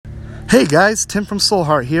Hey guys, Tim from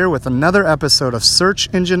Soulheart here with another episode of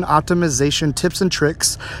Search Engine Optimization Tips and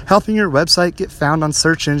Tricks, helping your website get found on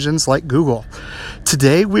search engines like Google.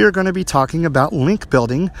 Today we are going to be talking about link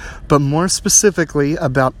building, but more specifically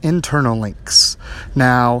about internal links.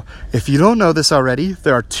 Now, if you don't know this already,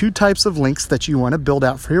 there are two types of links that you want to build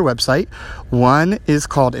out for your website. One is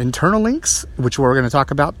called internal links, which we're going to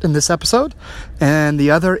talk about in this episode, and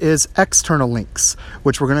the other is external links,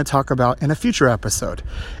 which we're going to talk about in a future episode.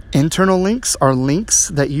 Internal links are links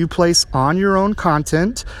that you place on your own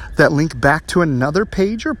content that link back to another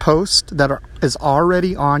page or post that is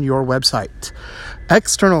already on your website.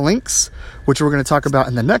 External links, which we're going to talk about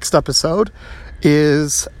in the next episode,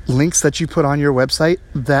 is links that you put on your website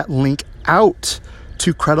that link out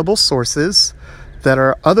to credible sources that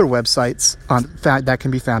are other websites that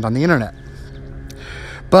can be found on the internet.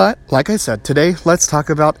 But like I said, today let's talk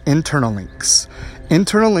about internal links.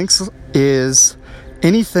 Internal links is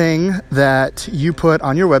anything that you put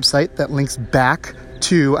on your website that links back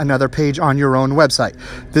to another page on your own website.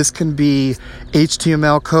 This can be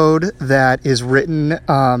HTML code that is written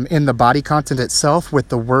in the body content itself with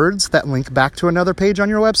the words that link back to another page on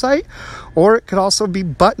your website, or it could also be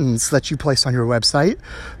buttons that you place on your website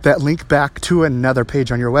that link back to another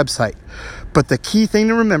page on your website. But the key thing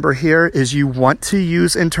to remember here is you want to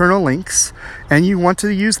use internal links, and you want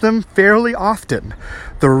to use them fairly often.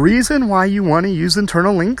 The reason why you want to use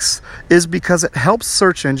internal links is because it helps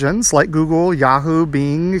search engines like Google, Yahoo,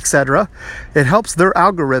 Bing, etc. It helps their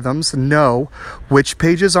algorithms know which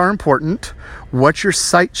pages are important, what your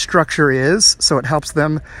site structure is, so it helps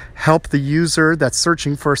them help the user that's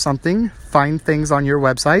searching for something find things on your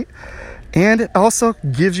website. And it also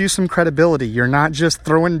gives you some credibility. You're not just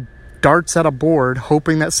throwing darts at a board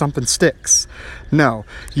hoping that something sticks. No,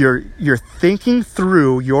 you're thinking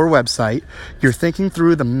through your website, you're thinking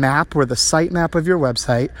through the map or the site map of your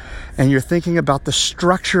website, and you're thinking about the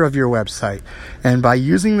structure of your website. And by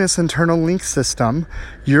using this internal link system,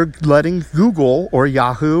 you're letting Google or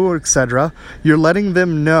Yahoo or etc., you're letting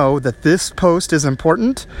them know that this post is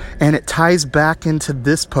important and it ties back into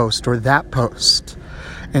this post or that post.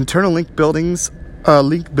 Internal link building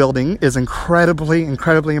is incredibly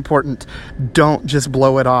important. Don't just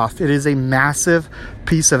blow it off. It is a massive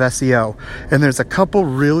piece of SEO. And there's a couple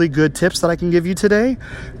really good tips that I can give you today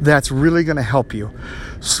that's really going to help you.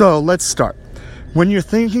 So let's start. When you're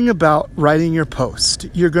thinking about writing your post,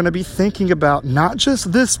 you're going to be thinking about not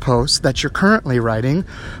just this post that you're currently writing,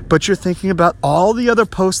 but you're thinking about all the other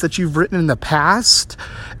posts that you've written in the past,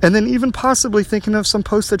 and then even possibly thinking of some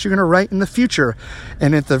posts that you're going to write in the future.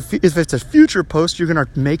 And if it's a future post, you're going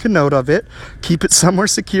to make a note of it, keep it somewhere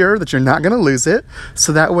secure that you're not going to lose it,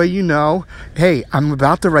 so that way you know, hey, I'm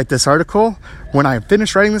about to write this article. When I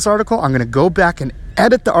finish writing this article, I'm going to go back and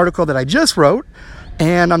edit the article that I just wrote,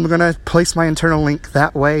 and I'm going to place my internal link.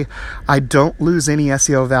 That way I don't lose any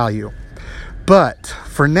SEO value. But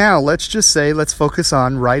for now, let's focus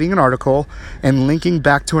on writing an article and linking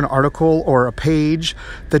back to an article or a page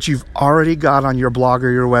that you've already got on your blog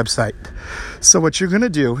or your website. So what you're going to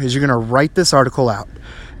do is you're going to write this article out.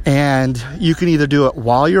 And you can either do it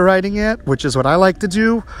while you're writing it, which is what I like to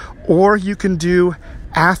do, or you can do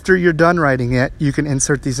after you're done writing it, you can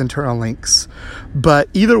insert these internal links. But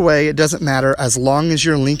either way, it doesn't matter as long as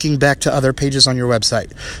you're linking back to other pages on your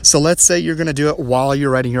website. So let's say you're going to do it while you're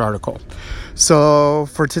writing your article. So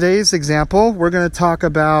for today's example, we're going to talk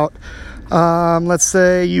about, let's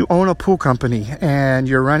say you own a pool company and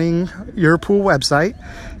you're running your pool website,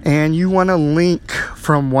 and you want to link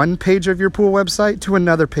from one page of your pool website to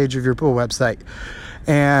another page of your pool website.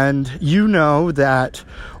 And you know that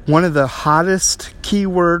one of the hottest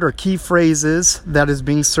keyword or key phrases that is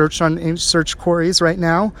being searched on search queries right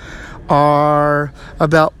now are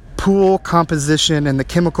about pool composition and the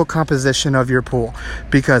chemical composition of your pool,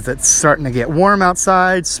 because it's starting to get warm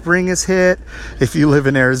outside. Spring is hit. If you live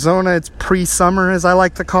in Arizona, it's pre-summer, as I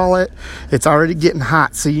like to call it. It's already getting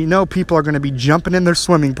hot, so you know people are going to be jumping in their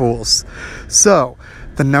swimming pools. So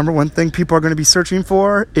the number one thing people are going to be searching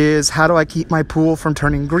for is, how do I keep my pool from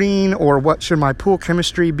turning green? Or what should my pool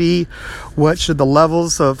chemistry be? What should the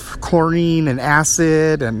levels of chlorine and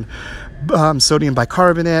acid and sodium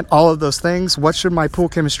bicarbonate, all of those things, what should my pool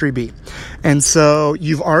chemistry be? And so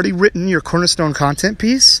you've already written your cornerstone content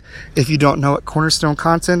piece. If you don't know what cornerstone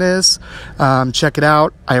content is, check it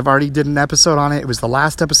out. I have already did an episode on it. It was the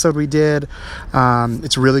last episode we did.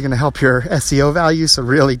 It's really going to help your SEO value, so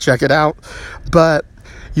really check it out. But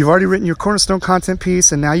you've already written your cornerstone content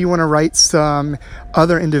piece, and now you want to write some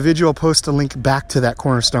other individual posts to link back to that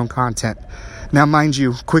cornerstone content. Now, mind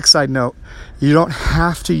you, quick side note, you don't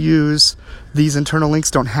have to use these internal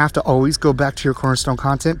links, don't have to always go back to your Cornerstone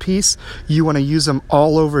content piece. You want to use them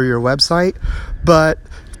all over your website, but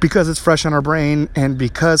because it's fresh on our brain and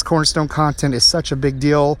because Cornerstone content is such a big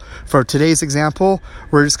deal, for today's example,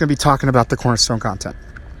 we're just going to be talking about the Cornerstone content.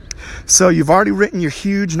 So you've already written your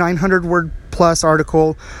huge 900 word plus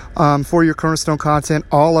article for your Cornerstone content,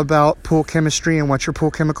 all about pool chemistry and what your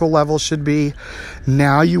pool chemical level should be.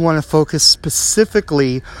 Now you want to focus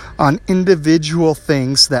specifically on individual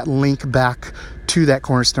things that link back to that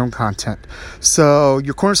Cornerstone content. So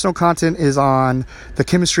your Cornerstone content is on the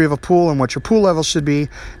chemistry of a pool and what your pool level should be.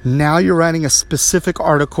 Now you're writing a specific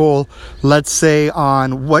article, let's say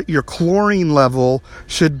on what your chlorine level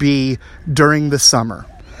should be during the summer.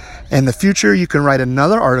 In the future, you can write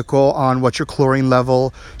another article on what your chlorine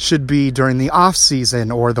level should be during the off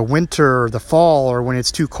season or the winter or the fall or when it's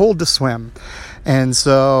too cold to swim. And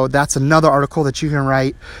so that's another article that you can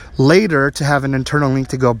write later to have an internal link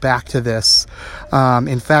to go back to this.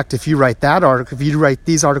 In fact, if you write that article, if you write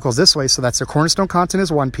these articles this way, so that's your Cornerstone content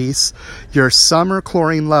is one piece, your summer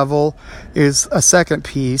chlorine level is a second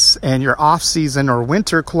piece, and your off-season or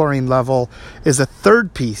winter chlorine level is a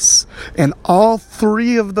third piece. And all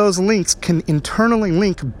three of those links can internally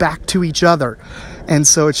link back to each other. And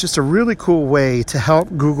so it's just a really cool way to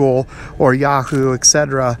help Google or Yahoo,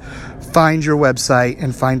 etc., find your website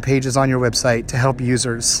and find pages on your website to help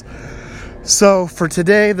users. So for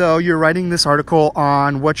today, though, you're writing this article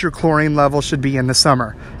on what your chlorine level should be in the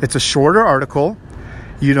summer. It's a shorter article.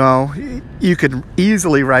 You know, you could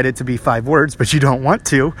easily write it to be 5 words, but you don't want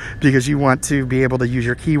to because you want to be able to use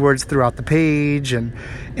your keywords throughout the page and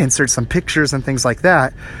insert some pictures and things like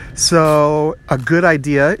that. So a good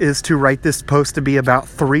idea is to write this post to be about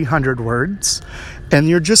 300 words. And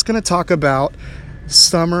you're just going to talk about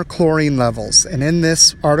summer chlorine levels. And in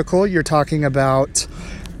this article, you're talking about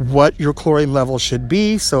what your chlorine level should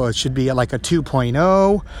be. So it should be like a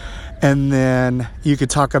 2.0. And then you could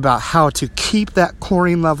talk about how to keep that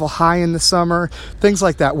chlorine level high in the summer, things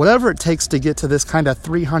like that. Whatever it takes to get to this kind of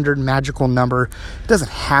 300 magical number. It doesn't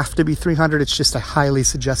have to be 300. It's just a highly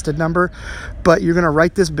suggested number. But you're going to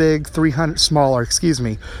write this big 300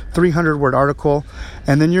 word article.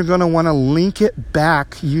 And then you're going to want to link it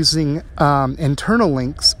back using internal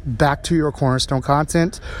links back to your Cornerstone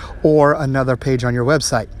content or another page on your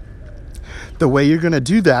website. The way you're going to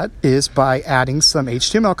do that is by adding some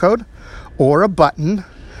HTML code or a button,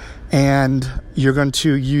 and you're going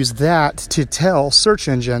to use that to tell search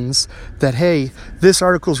engines that, hey, this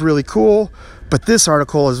article is really cool, but this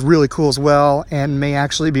article is really cool as well and may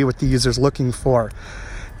actually be what the user's looking for.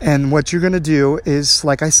 And what you're going to do is,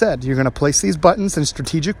 like I said, you're going to place these buttons in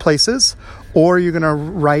strategic places, or you're going to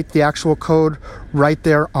write the actual code right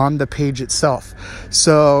there on the page itself.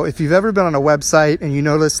 So if you've ever been on a website and you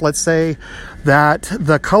notice, let's say that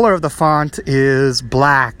the color of the font is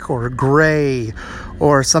black or gray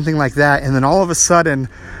or something like that, and then all of a sudden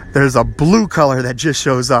there's a blue color that just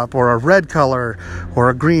shows up, or a red color, or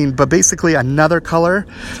a green, but basically another color,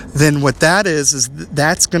 then what that is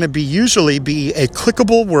that's going to usually be a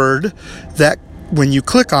clickable word that when you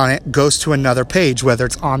click on it goes to another page, whether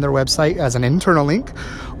it's on their website as an internal link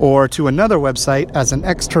or to another website as an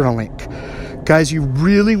external link. Guys, you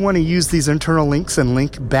really want to use these internal links and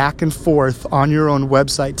link back and forth on your own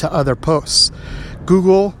website to other posts.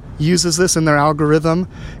 Google uses this in their algorithm,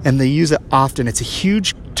 and they use it often. It's a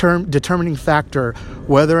huge determining factor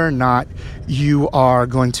whether or not you are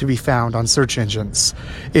going to be found on search engines.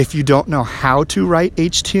 If you don't know how to write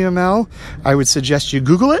HTML, I would suggest you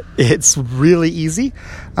Google it. It's really easy.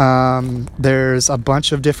 There's a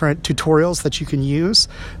bunch of different tutorials that you can use,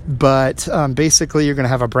 but basically you're going to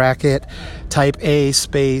have a bracket, type A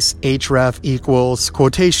space href equals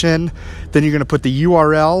quotation, then you're going to put the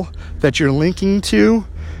URL that you're linking to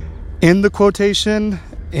in the quotation,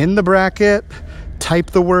 in the bracket, type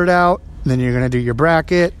the word out, then you're going to do your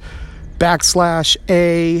bracket,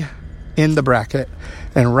 \A in the bracket.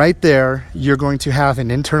 And right there, you're going to have an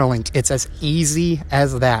internal link. It's as easy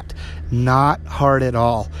as that. Not hard at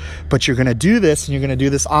all. But you're going to do this, and you're going to do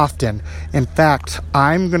this often. In fact,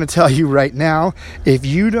 I'm going to tell you right now, if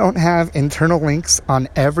you don't have internal links on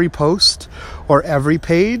every post or every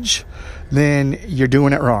page, then you're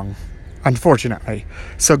doing it wrong, unfortunately.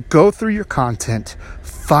 So go through your content,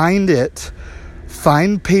 find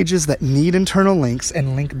pages that need internal links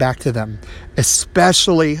and link back to them,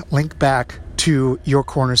 especially link back to your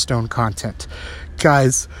Cornerstone content.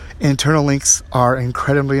 Guys, internal links are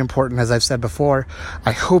incredibly important, as I've said before.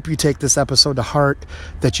 I hope you take this episode to heart,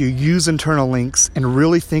 that you use internal links and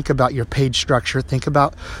really think about your page structure. Think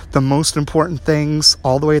about the most important things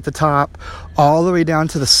all the way at the top, all the way down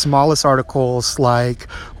to the smallest articles, like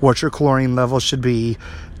what your chlorine level should be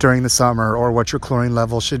during the summer or what your chlorine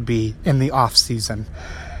level should be in the off season.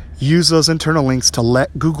 Use those internal links to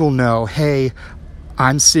let Google know, hey,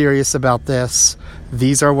 I'm serious about this.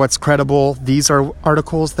 These are what's credible. These are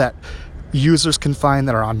articles that users can find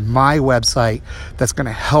that are on my website that's going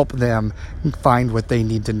to help them find what they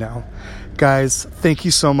need to know. Guys, thank you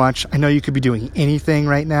so much. I know you could be doing anything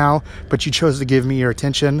right now, but you chose to give me your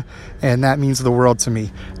attention, and that means the world to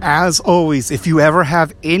me. As always, if you ever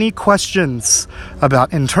have any questions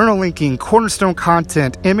about internal linking, cornerstone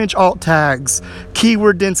content, image alt tags,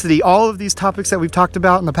 keyword density, all of these topics that we've talked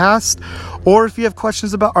about in the past, or if you have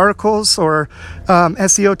questions about articles or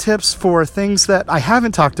SEO tips for things that I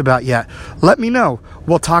haven't talked about yet, let me know.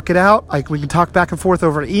 We'll talk it out. We can talk back and forth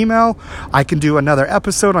over email. I can do another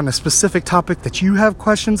episode on a specific topic that you have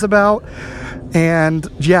questions about. And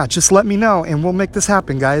yeah, just let me know and we'll make this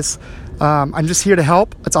happen, guys. I'm just here to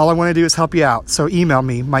help. That's all I want to do is help you out. So email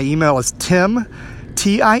me. My email is tim,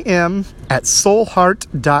 T-I-M,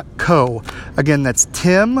 @soulheart.co. Again, that's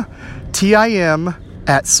tim, T-I-M,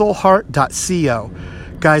 @soulheart.co.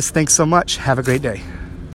 Guys, thanks so much. Have a great day.